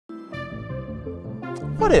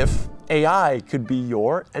What if AI could be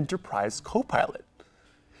your enterprise co-pilot?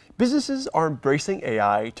 Businesses are embracing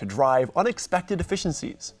AI to drive unexpected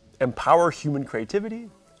efficiencies, empower human creativity,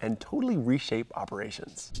 and totally reshape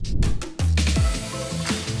operations.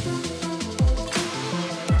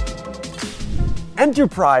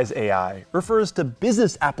 Enterprise AI refers to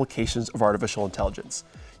business applications of artificial intelligence,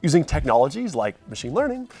 using technologies like machine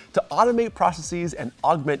learning to automate processes and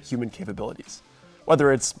augment human capabilities.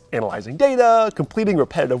 Whether it's analyzing data, completing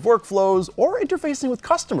repetitive workflows, or interfacing with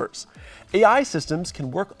customers, AI systems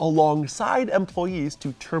can work alongside employees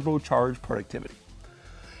to turbocharge productivity.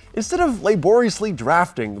 Instead of laboriously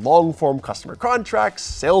drafting long-form customer contracts,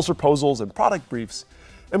 sales proposals, and product briefs,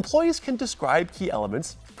 employees can describe key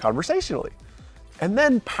elements conversationally. And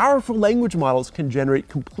then powerful language models can generate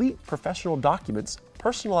complete professional documents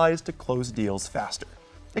personalized to close deals faster.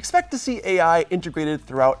 Expect to see AI integrated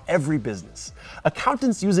throughout every business.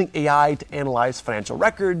 Accountants using AI to analyze financial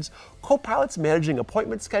records, co-pilots managing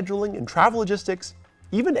appointment scheduling and travel logistics,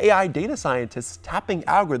 even AI data scientists tapping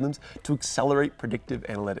algorithms to accelerate predictive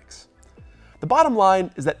analytics. The bottom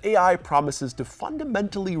line is that AI promises to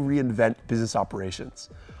fundamentally reinvent business operations.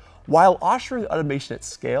 While ushering automation at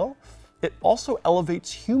scale, it also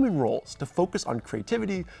elevates human roles to focus on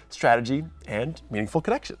creativity, strategy, and meaningful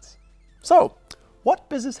connections. So, what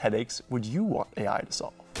business headaches would you want AI to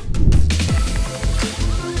solve?